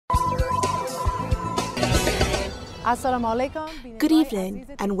Good evening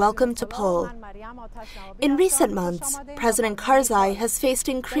and welcome to Poll. In recent months, President Karzai has faced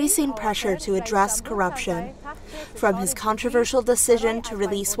increasing pressure to address corruption. From his controversial decision to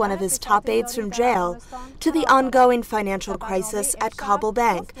release one of his top aides from jail, to the ongoing financial crisis at Kabul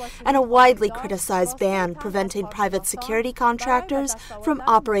Bank and a widely criticized ban preventing private security contractors from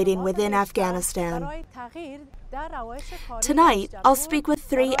operating within Afghanistan. Tonight, I'll speak with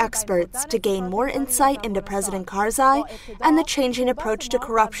three experts to gain more insight into President Karzai and the changing approach to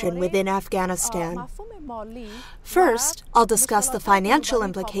corruption within Afghanistan. First, I'll discuss the financial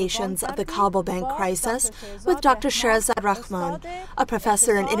implications of the Kabul Bank crisis with Dr. Scherezade Rehman, a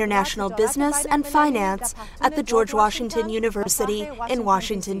professor in international business and finance at the George Washington University in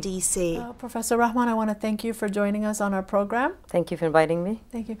Washington, D.C. Professor Rehman, I want to thank you for joining us on our program. Thank you for inviting me.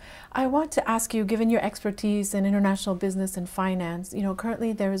 Thank you. I want to ask you, given your expertise in international business and finance,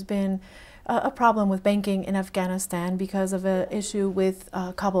 currently there has been a problem with banking in Afghanistan because of an issue with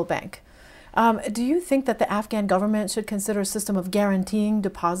Kabul Bank. Do you think that the Afghan government should consider a system of guaranteeing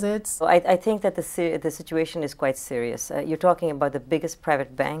deposits? Well, I think that the situation is quite serious. You're talking about the biggest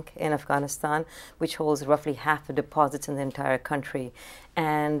private bank in Afghanistan, which holds roughly half the deposits in the entire country.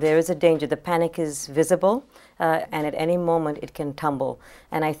 And there is a danger. The panic is visible, and at any moment it can tumble.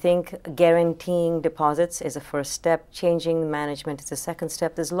 And I think guaranteeing deposits is a first step. Changing the management is a second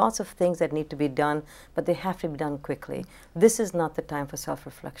step. There's lots of things that need to be done, but they have to be done quickly. This is not the time for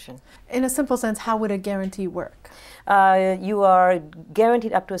self-reflection. In a simple sense, how would a guarantee work? You are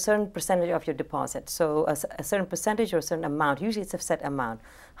guaranteed up to a certain percentage of your deposit. So a certain percentage or a certain amount. Usually it's a set amount,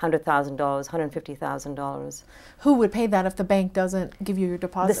 $100,000, $150,000. Who would pay that if the bank doesn't give you your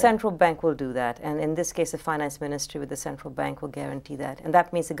deposit? The central bank will do that. And in this case, the finance ministry with the central bank will guarantee that. And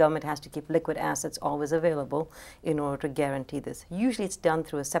that means the government has to keep liquid assets always available in order to guarantee this. Usually it's done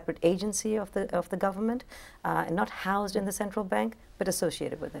through a separate agency of the government, not housed in the central bank, but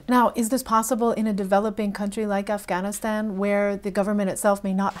associated with it. Now, is this possible in a developing country like Afghanistan, where the government itself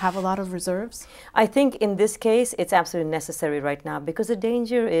may not have a lot of reserves? I think in this case, it's absolutely necessary right now, because the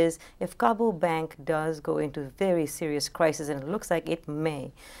danger is if Kabul Bank does go into very serious crisis, and it looks like it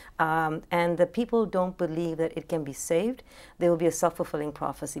may, and the people don't believe that it can be saved, there will be a self-fulfilling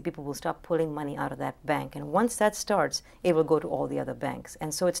prophecy. People will stop pulling money out of that bank. And once that starts, it will go to all the other banks.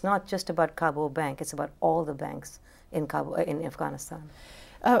 And so it's not just about Kabul Bank, it's about all the banks in Afghanistan.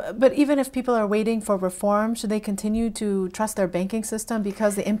 But even if people are waiting for reform, should they continue to trust their banking system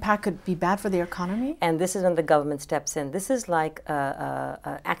because the impact could be bad for the economy? And this is when the government steps in. This is like an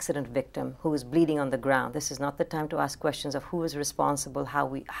accident victim who is bleeding on the ground. This is not the time to ask questions of who is responsible,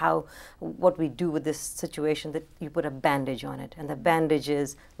 what we do with this situation, that you put a bandage on it. And the bandage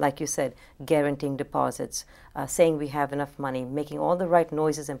is, like you said, guaranteeing deposits, saying we have enough money, making all the right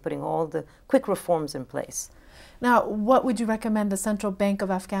noises and putting all the quick reforms in place. Now, what would you recommend the Central Bank of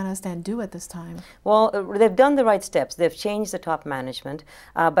Afghanistan do at this time? Well, they've done the right steps. They've changed the top management,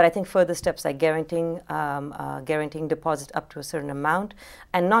 but I think further steps like guaranteeing deposits up to a certain amount,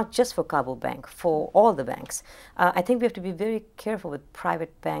 and not just for Kabul Bank, for all the banks. I think we have to be very careful with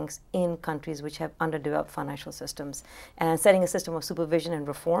private banks in countries which have underdeveloped financial systems, and setting a system of supervision and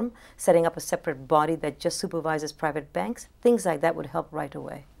reform, setting up a separate body that just supervises private banks. Things like that would help right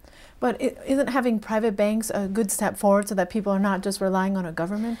away. But isn't having private banks a good step forward so that people are not just relying on a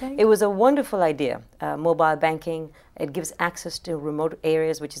government bank? It was a wonderful idea. Mobile banking, it gives access to remote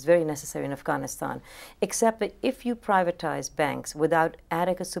areas, which is very necessary in Afghanistan. Except that if you privatize banks without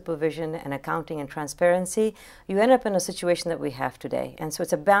adequate supervision and accounting and transparency, you end up in a situation that we have today. And so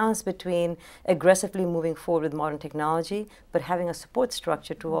it's a balance between aggressively moving forward with modern technology, but having a support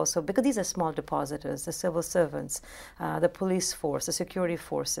structure to also, because these are small depositors, the civil servants, the police force, the security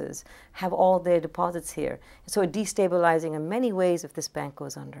forces, have all their deposits here. So destabilizing in many ways if this bank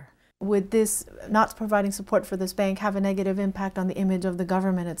goes under. Would this not providing support for this bank have a negative impact on the image of the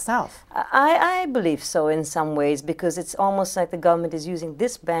government itself? I believe so in some ways, because it's almost like the government is using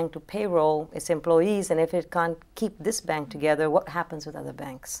this bank to payroll its employees, and if it can't keep this bank together, what happens with other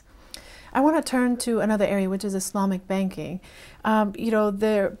banks? I want to turn to another area, which is Islamic banking.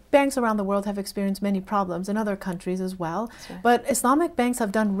 The banks around the world have experienced many problems in other countries as well, right. But Islamic banks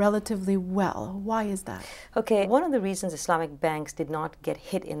have done relatively well. Why is that? Okay, one of the reasons Islamic banks did not get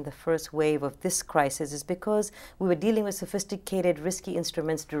hit in the first wave of this crisis is because we were dealing with sophisticated, risky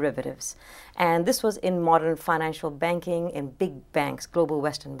instruments, derivatives. And this was in modern financial banking in big banks, global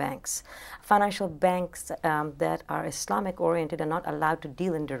Western banks. Financial banks that are Islamic oriented are not allowed to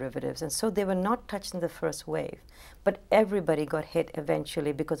deal in derivatives. And So they were not touched in the first wave. But everybody got hit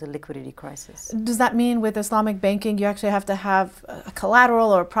eventually because of liquidity crisis. Does that mean with Islamic banking you actually have to have a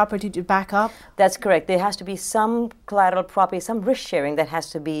collateral or property to back up? That's correct. There has to be some collateral property, some risk sharing that has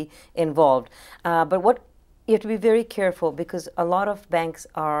to be involved. But what you have to be very careful, because a lot of banks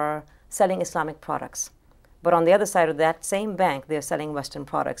are selling Islamic products. But on the other side of that same bank, they're selling Western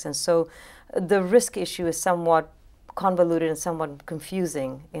products. And so the risk issue is somewhat convoluted and somewhat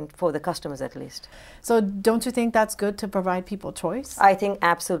confusing for the customers, at least. So don't you think that's good to provide people choice? I think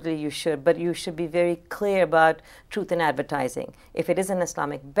absolutely you should, but you should be very clear about truth in advertising. If it is an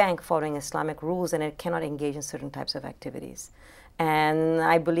Islamic bank following Islamic rules, then it cannot engage in certain types of activities. And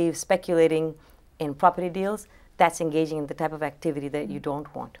I believe speculating in property deals, that's engaging in the type of activity that you don't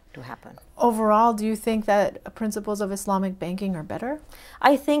want to happen. Overall, do you think that principles of Islamic banking are better?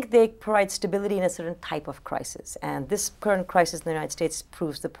 I think they provide stability in a certain type of crisis. And this current crisis in the United States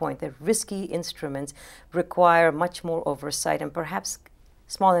proves the point that risky instruments require much more oversight, and perhaps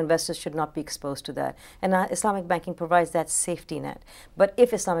small investors should not be exposed to that. And Islamic banking provides that safety net. But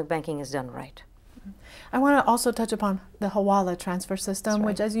if Islamic banking is done right. I want to also touch upon the Hawala transfer system,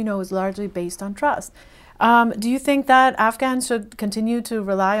 which, as you know, is largely based on trust. Do you think that Afghans should continue to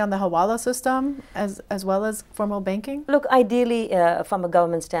rely on the Hawala system as well as formal banking? Look, ideally, from a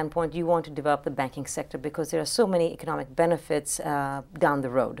government standpoint, you want to develop the banking sector because there are so many economic benefits down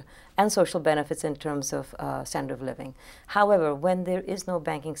the road and social benefits in terms of standard of living. However, when there is no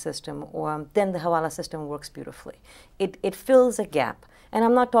banking system, then the Hawala system works beautifully. It fills a gap. And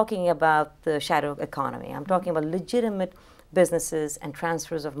I'm not talking about the shadow economy. I'm talking about legitimate businesses and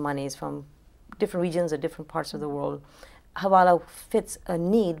transfers of monies from different regions or different parts of the world. Hawala fits a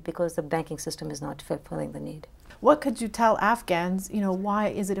need because the banking system is not fulfilling the need. What could you tell Afghans, why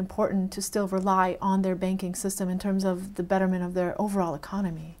is it important to still rely on their banking system in terms of the betterment of their overall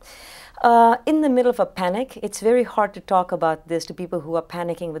economy? In the middle of a panic, it's very hard to talk about this to people who are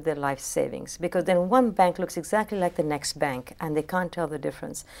panicking with their life savings, because then one bank looks exactly like the next bank and they can't tell the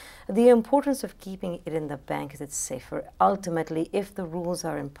difference. The importance of keeping it in the bank is it's safer. Ultimately, if the rules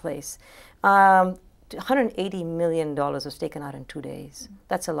are in place, $180 million was taken out in 2 days.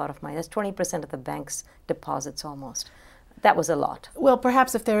 That's a lot of money. That's 20% of the bank's deposits almost. That was a lot. Well,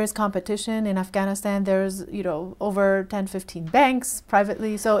 perhaps if there is competition in Afghanistan, there's, over 10, 15 banks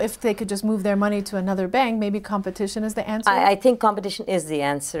privately. So if they could just move their money to another bank, maybe competition is the answer? I think competition is the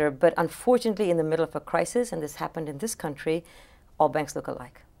answer. But unfortunately, in the middle of a crisis, and this happened in this country, all banks look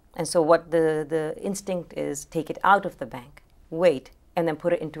alike. And so what the instinct is, take it out of the bank, wait, and then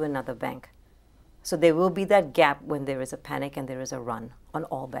put it into another bank. So there will be that gap when there is a panic and there is a run on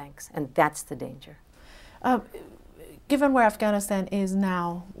all banks. And that's the danger. Given where Afghanistan is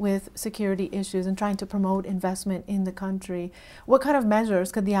now with security issues and trying to promote investment in the country, what kind of measures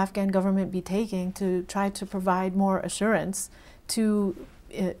could the Afghan government be taking to try to provide more assurance to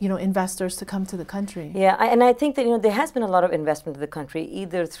investors to come to the country? Yeah, and I think that there has been a lot of investment in the country,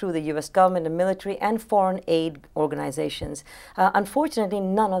 either through the U.S. government, the military, and foreign aid organizations. Unfortunately,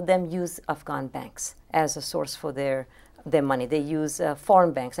 none of them use Afghan banks as a source for their money. They use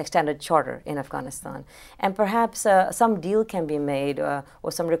foreign banks like Standard Chartered in Afghanistan. And perhaps some deal can be made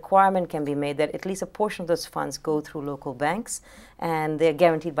or some requirement can be made that at least a portion of those funds go through local banks and they're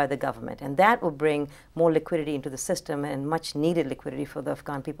guaranteed by the government. And that will bring more liquidity into the system and much needed liquidity for the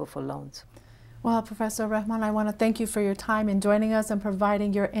Afghan people for loans. Well, Professor Rehman, I want to thank you for your time in joining us and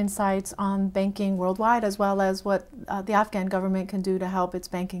providing your insights on banking worldwide, as well as what the Afghan government can do to help its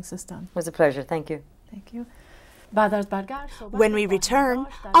banking system. It was a pleasure. Thank you. Thank you. When we return,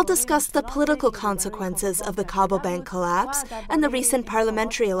 I'll discuss the political consequences of the Kabul bank collapse and the recent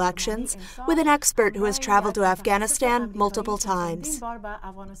parliamentary elections with an expert who has traveled to Afghanistan multiple times.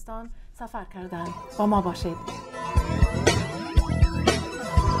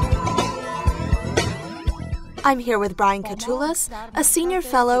 I'm here with Brian Katulis, a senior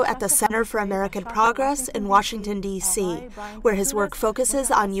fellow at the Center for American Progress in Washington, D.C., where his work focuses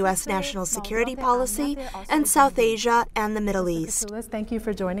on U.S. national security policy and South Asia and the Middle East. Thank you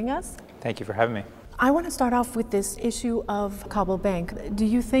for joining us. Thank you for having me. I want to start off with this issue of Kabul Bank. Do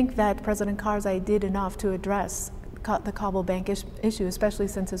you think that President Karzai did enough to address the Kabul Bank issue, especially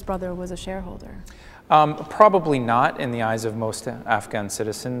since his brother was a shareholder? Probably not in the eyes of most Afghan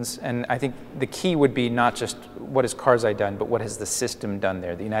citizens. And I think the key would be not just what has Karzai done, but what has the system done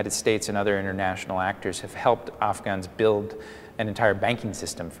there. The United States and other international actors have helped Afghans build an entire banking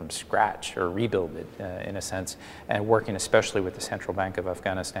system from scratch, or rebuild it in a sense, and working especially with the Central Bank of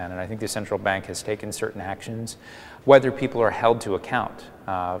Afghanistan. And I think the Central Bank has taken certain actions. Whether people are held to account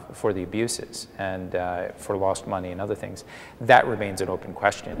for the abuses and for lost money and other things, that remains an open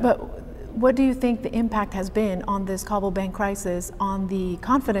question. But what do you think the impact has been on this Kabul bank crisis on the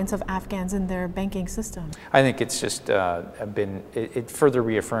confidence of Afghans in their banking system? I think it's just it further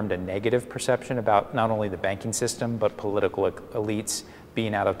reaffirmed a negative perception about not only the banking system, but political elites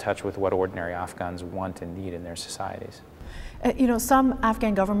being out of touch with what ordinary Afghans want and need in their societies. You know, some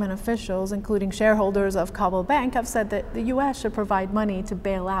Afghan government officials, including shareholders of Kabul Bank, have said that the U.S. should provide money to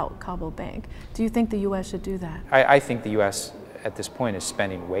bail out Kabul Bank. Do you think the U.S. should do that? I think the U.S. at this point is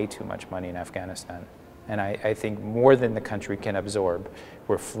spending way too much money in Afghanistan. And I think more than the country can absorb.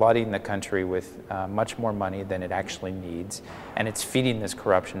 We're flooding the country with much more money than it actually needs, and it's feeding this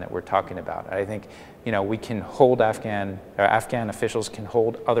corruption that we're talking about. I think, you know, we can hold Afghan officials can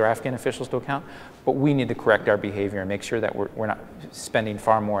hold other Afghan officials to account, but we need to correct our behavior and make sure that we're not spending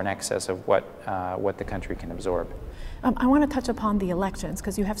far more in excess of what the country can absorb. I want to touch upon the elections,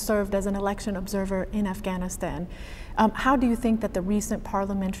 because you have served as an election observer in Afghanistan. How do you think that the recent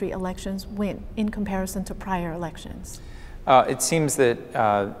parliamentary elections went in comparison to prior elections? It seems that,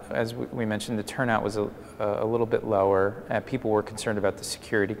 as we mentioned, the turnout was a little bit lower. People were concerned about the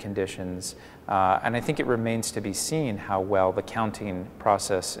security conditions. And I think it remains to be seen how well the counting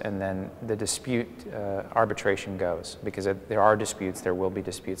process and then the dispute arbitration goes. Because there are disputes, there will be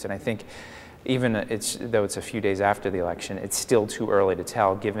disputes. And I think even though it's a few days after the election, it's still too early to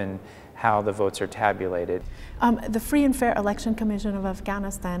tell given how the votes are tabulated. The Free and Fair Election Commission of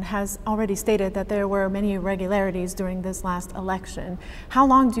Afghanistan has already stated that there were many irregularities during this last election. How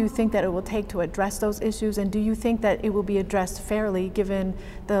long do you think that it will take to address those issues, and do you think that it will be addressed fairly given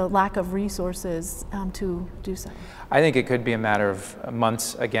the lack of resources to do so? I think it could be a matter of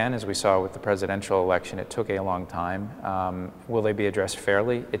months again, as we saw with the presidential election. It took a long time. Will they be addressed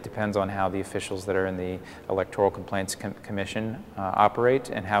fairly? It depends on how the officials that are in the Electoral Complaints Commission operate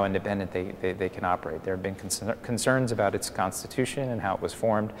and how independent they can operate. There have been concerns about its constitution and how it was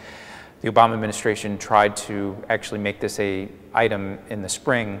formed. The Obama administration tried to actually make this an item in the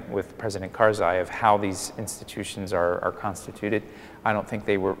spring with President Karzai of how these institutions are constituted. I don't think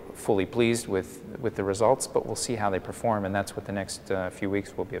they were fully pleased with the results, but we'll see how they perform, and that's what the next few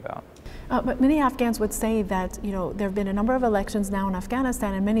weeks will be about. But many Afghans would say that, you know, there have been a number of elections now in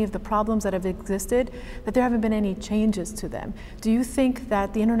Afghanistan, and many of the problems that have existed, that there haven't been any changes to them. Do you think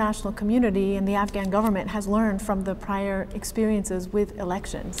that the international community and the Afghan government has learned from the prior experiences with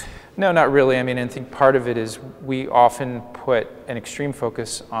elections? No, not really. I mean, I think part of it is we often put an extreme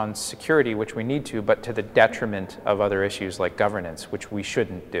focus on security, which we need to, but to the detriment of other issues like governance, which we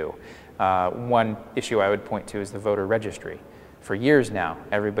shouldn't do. One issue I would point to is the voter registry. For years now,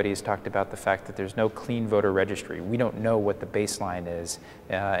 everybody has talked about the fact that there's no clean voter registry. We don't know what the baseline is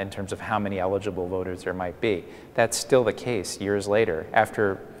in terms of how many eligible voters there might be. That's still the case years later,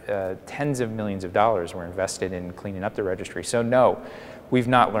 after tens of millions of dollars were invested in cleaning up the registry. So no, we've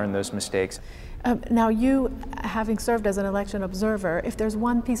not learned those mistakes. Now you, having served as an election observer, if there's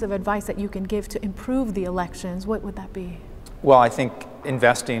one piece of advice that you can give to improve the elections, what would that be? Well, I think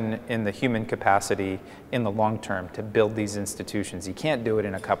investing in the human capacity in the long term to build these institutions. You can't do it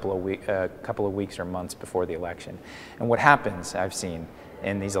in a couple of weeks or months before the election. And what happens, I've seen,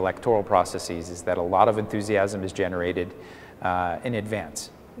 in these electoral processes is that a lot of enthusiasm is generated in advance.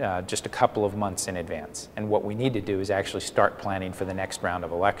 Just a couple of months in advance. And what we need to do is actually start planning for the next round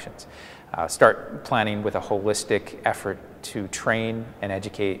of elections. Start planning with a holistic effort to train and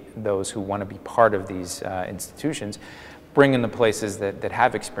educate those who want to be part of these institutions, bring in the places that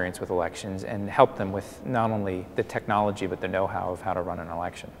have experience with elections and help them with not only the technology but the know-how of how to run an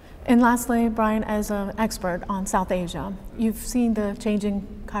election. And lastly, Brian, as an expert on South Asia, you've seen the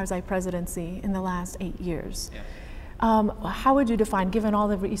changing Karzai presidency in the last 8 years. Yeah. How would you define, given all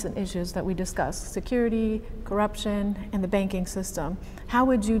the recent issues that we discussed, security, corruption, and the banking system, how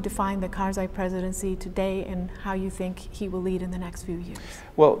would you define the Karzai presidency today and how you think he will lead in the next few years?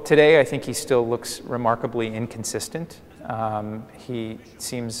 Well, today I think he still looks remarkably inconsistent. He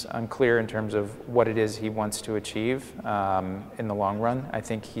seems unclear in terms of what it is he wants to achieve in the long run. I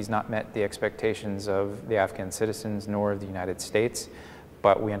think he's not met the expectations of the Afghan citizens nor of the United States.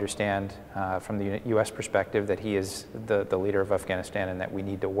 But we understand from the U.S. perspective that he is the leader of Afghanistan and that we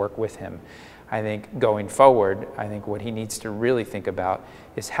need to work with him. I think going forward, I think what he needs to really think about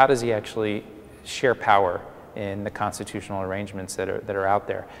is how does he actually share power in the constitutional arrangements that are out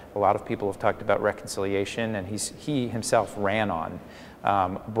there. A lot of people have talked about reconciliation, and he himself ran on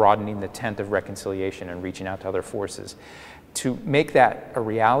broadening the tent of reconciliation and reaching out to other forces. To make that a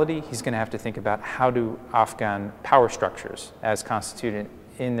reality, he's going to have to think about how do Afghan power structures, as constituted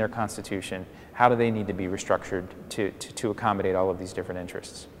in their constitution, how do they need to be restructured to accommodate all of these different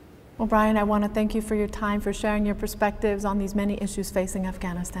interests. Well, Brian, I want to thank you for your time, for sharing your perspectives on these many issues facing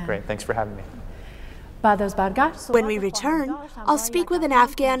Afghanistan. Great, thanks for having me. When we return, I'll speak with an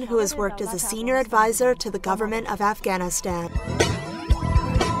Afghan who has worked as a senior advisor to the government of Afghanistan.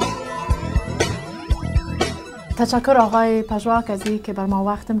 تشکر آقای پژواک از این که بر ما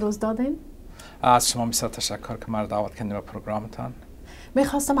وقت امروز دادین. از شما بسیار تشکر که مرا دعوت کردین به پروگرامتان.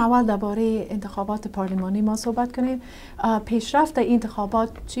 میخواستم اول درباره انتخابات پارلمانی ما صحبت کنیم. پیشرفت این انتخابات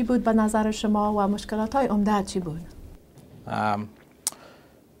چی بود به نظر شما و مشکلات های عمده چی بود؟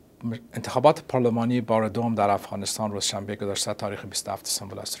 انتخابات پارلمانی بار دوم در افغانستان روز شنبه گذشته تاریخ 27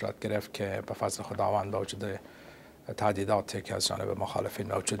 دسامبر صورت گرفت که به فضل خداوند با وجود تهدیداتی که از جانب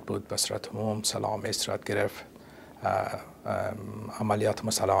مخالفین موجود بود به صورت عموم سلام صورت گرفت. عملیات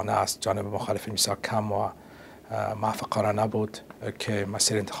مسلحانه از جانب مخالفین بسیار کم و موفقانه نبود که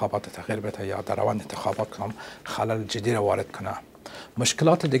مسیر انتخابات تغییر بده یا در روند انتخابات هم خلل جدی را وارد کنه.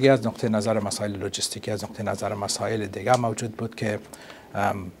 مشکلات دیگه از نقطه نظر مسائل لوجستیکی، از نقطه نظر مسائل دیگه موجود بود که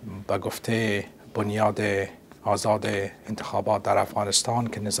به گفته بنیاد آزاد انتخابات در افغانستان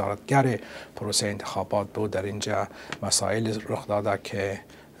که نظارتگر پروسه انتخابات بود، در اینجا مسائل رخ داده که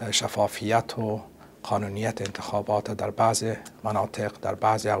شفافیت و قانونیت انتخابات در بعض مناطق در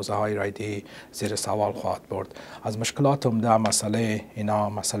بعض حوزه‌های رایدی زیر سوال خواهد برد. از مشکلات عمده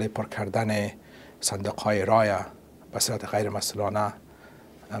مسئله پر کردن صندوق‌های رای به صورت غیر مسئولانه،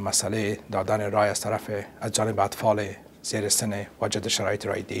 مسئله دادن رای از جانب اطفال زیر سن واجد شرایط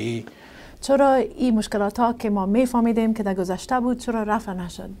رایدی. چرا این مشکلات ها که ما میفهمیدیم که در گذشته بود چرا رفع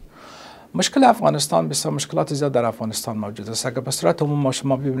نشد؟ مشکل افغانستان بسیار مشکلات زیاد در افغانستان موجود است. اگر به صورت عموم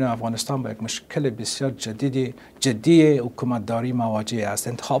شما ببینید افغانستان با یک مشکل بسیار جدی حکومتداری مواجه است.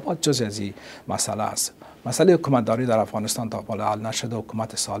 انتخابات جزء از این مسئله است. مسئله حکومتداری در افغانستان تا حال حل نشده،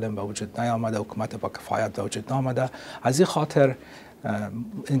 حکومت سالم به وجود نیامده، حکومت با کفایت به وجود نآمده. از این خاطر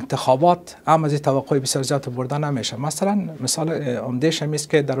انتخابات هم از توقع بسیار زیاد برده نمیشه. مثال عمده‌اش این است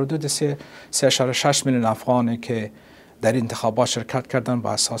که در حدود 3.6 میلیون افغانی که در انتخابات شرکت کردن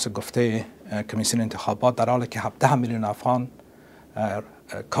با اساس گفته کمیسیون انتخابات، در حالی که 17 میلیون افغان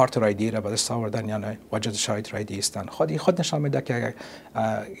کارت رایدی را به دست آوردن یعنی واجد شرایط رایدی هستند. خود نشان میده که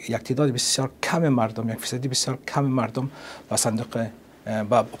یک تعداد بسیار کم مردم، 1% بسیار کم مردم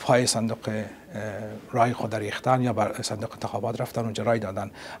با پای صندوق رای خود ریختن یا بر صندوق انتخابات رفتن اونجا رای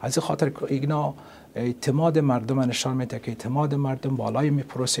دادن. از این خاطر اینا اعتماد مردم نشان میده که اعتماد مردم بالای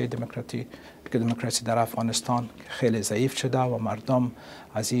پروسه دموکراسی در افغانستان خیلی ضعیف شده و مردم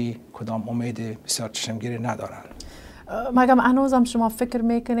از این کدام امید بسیار چشمگیری ندارن. مگم هنوزم شما فکر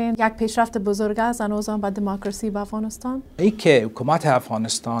میکنین یک پیشرفت بزرگ است هنوزم به دموکراسی به افغانستان؟ ای که حکومت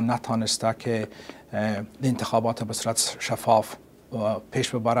افغانستان نتانسته که انتخابات به صورت شفاف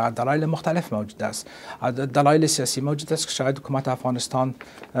پیش ببرد، دلایل مختلف موجود است. دلایل سیاسی موجود است که شاید حکومت افغانستان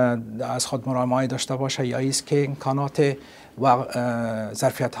از خود مرامایی داشته باشه یا است که امکانات و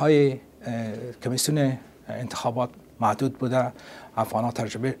ظرفیت‌های کمیسیون انتخابات محدود بوده. افغان‌ها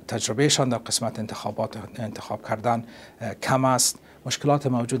تجربهشان در قسمت انتخاب کردن کم است. مشکلات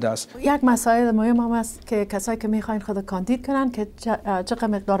موجود است. یک مسائل مهم هم است که کسایی که میخواین خود کاندید کنن که چقدر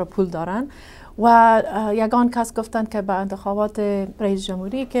مقدار پول دارن و یگان کس گفتند که به انتخابات رئیس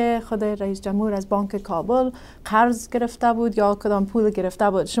جمهوری که خود رئیس جمهور از بانک کابل قرض گرفته بود یا کدام پول گرفته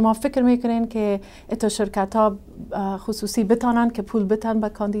بود. شما فکر میکنین که اتو شرکت ها خصوصی بتانن که پول بتن به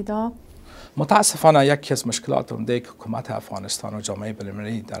کاندیدا؟ متاسفانه یکی از مشکلات عمده که حکومت افغانستان و جامعه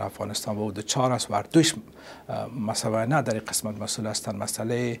بین‌المللی در افغانستان بود دچار است و دوش مسئله نه در این قسمت مسئول هستند،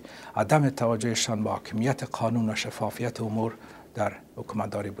 مسئله عدم توجهشان به حاکمیت قانون و شفافیت امور در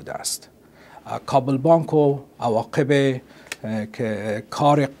حکومتداری بوده است. کابل بانک و عواقب که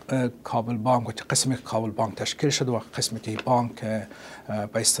کار کابل بانک و قسمی که کابل بانک تشکیل شد و قسمی که بانک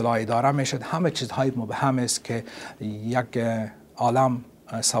به اصطلاح اداره میشد، همه چیزهای مبهم است که یک عالم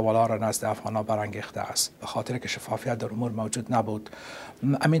سوالا را نزد افغان‌ها برانگیخته است به خاطر که شفافیت در امور موجود نبود.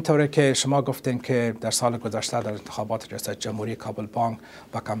 همینطوره که شما گفتین که در سال گذشته در انتخابات ریاست جمهوری کابل بانک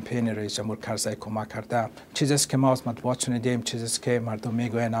با کمپین رئیس جمهور کرزی کمک کرده. چیزی است که ما از مطبوعات شنیدیم، چیزی است که مردم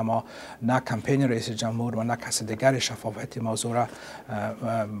میگویند، اما نه کمپین رئیس جمهور و نه کس دیگر شفافیت موضوع را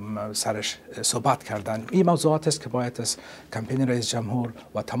سرش صحبت کردن. این موضوعات است که باید از کمپین رئیس جمهور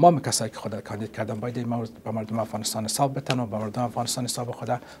و تمام کسایی که خود کاندید کردن باید این موضوع به مردم افغانستان حساب بدن و به مردم افغانستان حساب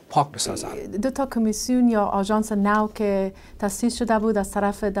خود پاک بسازند. دو تا کمیسیون یا آژانس نو که تأسیس شده بود از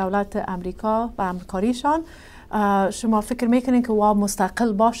طرف دولت امریکا و همکاریشان شما فکر میکنین که وا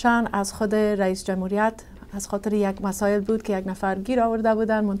مستقل باشن از خود رئیس جمهوریت؟ از خاطر یک مسائل بود که یک نفر گیر آورده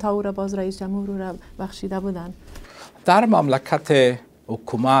بودن منتها او را باز رئیس جمهور را بخشیده بودن. در مملکت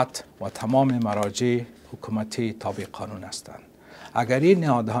حکومت و تمام مراجع حکومتی تابع قانون هستند. اگر این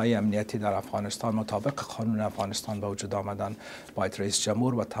نهادهای امنیتی در افغانستان مطابق قانون افغانستان به وجود آمدن، باید رئیس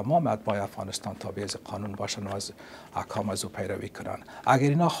جمهور و تمام اتباع افغانستان تابع از قانون باشند و از احکام از او پیروی کنند. اگر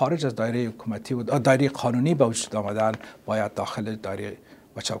اینا خارج از دایره حکومتی و دایره قانونی به وجود آمدن، باید داخل دایره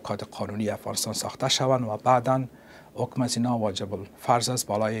و چوکات قانونی افغانستان ساخته شوند و بعداً حکم از اینا واجب الفرض است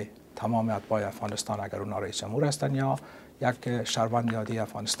بالای تمام اتباع افغانستان، اگر اونا رئیس جمهور هستند یا یک شهروند عادی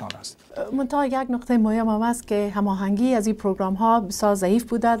افغانستان است. منتها یک نکته مهم هم است که هماهنگی از این پروگرام ها بسیار ضعیف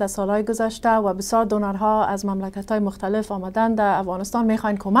بوده در سالهای گذشته و بسیار دونرها از مملکت های مختلف آمدن در افغانستان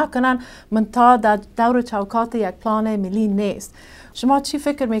میخواین کمک کنن، منتها در دور چوکات یک پلان ملی نیست. شما چی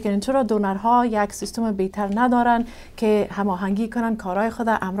فکر میکنین؟ چرا دونرها یک سیستم بهتر ندارن که هماهنگی کنن کارهای خود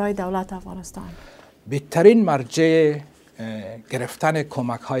امرای دولت افغانستان؟ بهترین مرجع گرفتن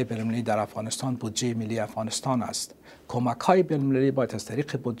کمک های بین‌المللی در افغانستان بودجه ملی افغانستان است. کمک های بین‌المللی باید از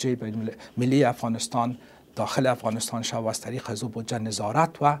طریق بودجه ملی افغانستان داخل افغانستان شود و از طریق از او بودجه نظارت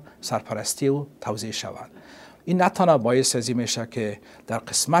و سرپرستی و توزیع شود. این نه تنها باعث ازی میشه که در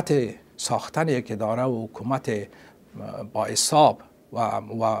قسمت ساختن یک اداره و حکومت با حساب و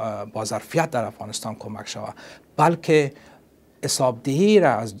با ظرفیت در افغانستان کمک شود، بلکه حسابدهی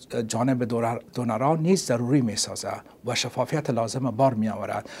را از جانب دونران نیز ضروری می سازه و شفافیت لازم بار می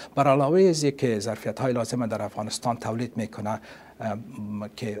آورد. بر علاوه از که ظرفیت های لازم در افغانستان تولید می کنه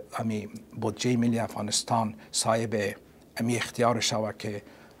که امی بودجه ملی افغانستان صاحب امی اختیار شود که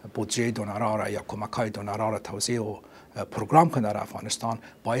بودجه دونرها را یا کمک های دونرها را توزیع و پروگرام کنه در افغانستان،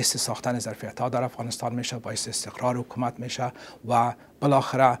 باعث ساختن ظرفیت ها در افغانستان میشه، باعث استقرار حکومت میشه و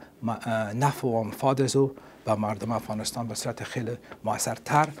بالاخره نفع و مفاد از او به مردم افغانستان به صورت خیلی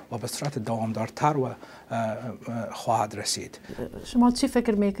موثرتر و به صورت دوامدارتر و خواهد رسید. شما چی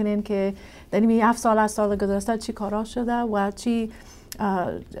فکر میکنین که در این 7 سال از سال گذشته چی کارا شده و چی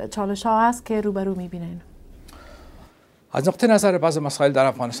چالش ها هست که روبرو میبینین؟ از نقطه نظر بعض مسائل در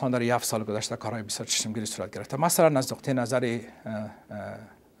افغانستان در 7 سال گذشته کارهای بسیار چشمگیری صورت گرفته. مثلا از نقطه نظر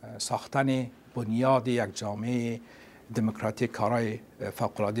ساختن بنیاد یک جامعه دموکراتیک کارهای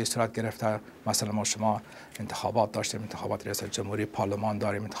فوق‌العاده صورت گرفته. مثلا ما شما انتخابات داشتیم، انتخابات ریاست جمهوری، پارلمان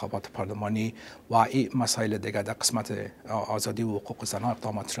داریم، انتخابات پارلمانی و این مسائل دیگر در قسمت آزادی و حقوق زنان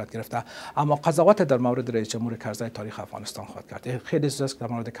اقدامات صورت گرفته. اما قضاوت در مورد رئیس جمهور کرزی تاریخ افغانستان خواهد کرد. خیلی زیاد است که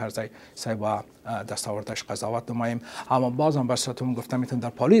در مورد کرزی سعی و دستاوردش قضاوت نماییم، اما بازم به صورتمون گفتم میتونم در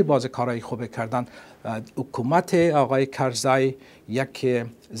پالوی باز کارهای خوب کردن حکومت آقای کرزی یک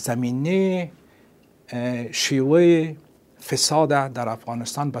زمینه شیوه فساد در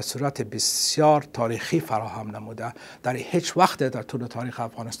افغانستان به صورت بسیار تاریخی فراهم نموده. در هیچ وقت در طول تاریخ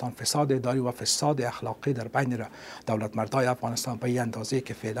افغانستان فساد اداری و فساد اخلاقی در بین دولت مردای افغانستان به این اندازه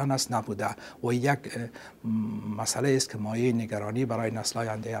که فعلا است نبوده و یک مسئله است که مایه نگرانی برای نسل‌های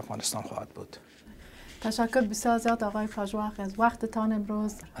آینده افغانستان خواهد بود. تشکر بسیار زیاد آقای پاژواک از وقتتان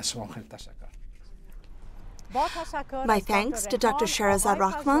امروز. از شما خیلی تشکر. My thanks to Dr. Scherezade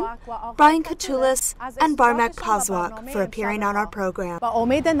Rehman, Brian Katulis, and Barmak Pazhwak for appearing on our program.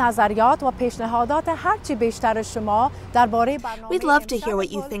 We'd love to hear what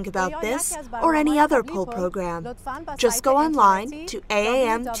you think about this or any other poll program. Just go online to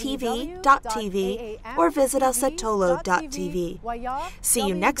aamtv.tv or visit us at tolo.tv. See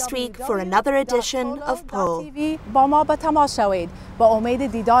you next week for another edition of Poll. با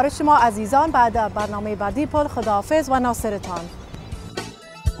امید دیدار شما عزیزان بعد برنامه بعدی خداحافظ و ناصرتان.